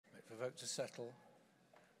vote to settle?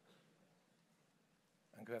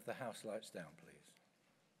 And can we have the house lights down, please?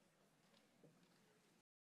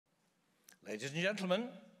 Ladies and gentlemen,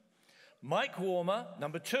 mic warmer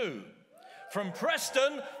number 2. From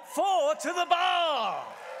Preston, 4 to the bar.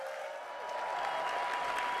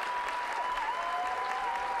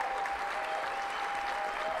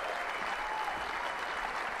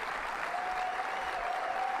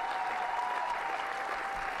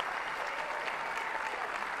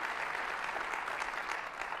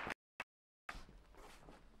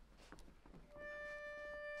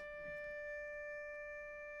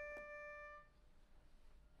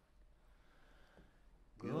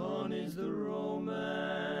 Gone is the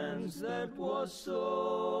romance that was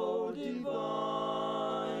so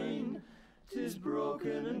divine. 'Tis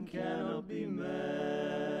broken and cannot be mended.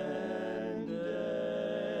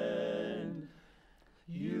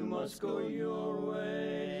 You must go your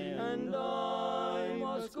way and I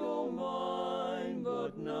must go mine.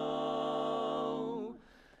 But now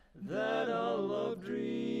that our love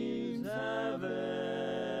dreams have ended,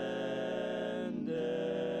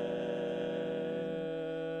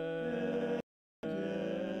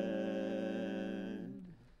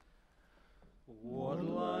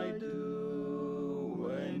 what'll I do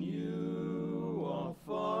when you are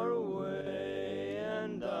far away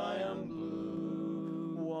and I am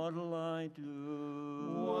blue? What'll I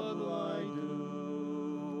do? What'll I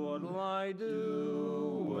do? What'll I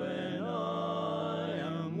do when I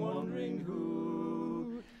am wondering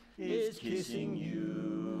who is kissing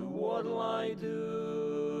you? What'll I do?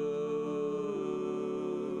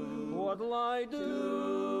 What'll I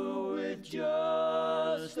do with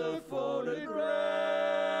just a photograph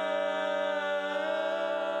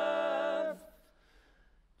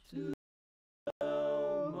to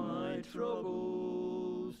tell my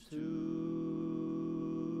troubles to?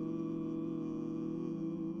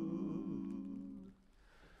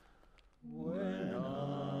 When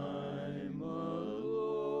I'm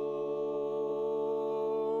alone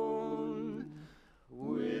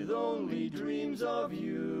with only dreams of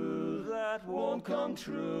you that won't come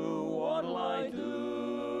true, what'll I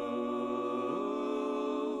do?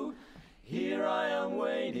 Here I am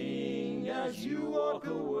waiting as you walk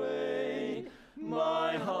away.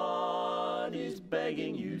 My heart is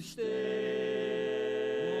begging you stay.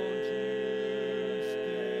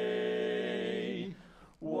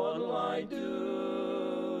 What'll I do?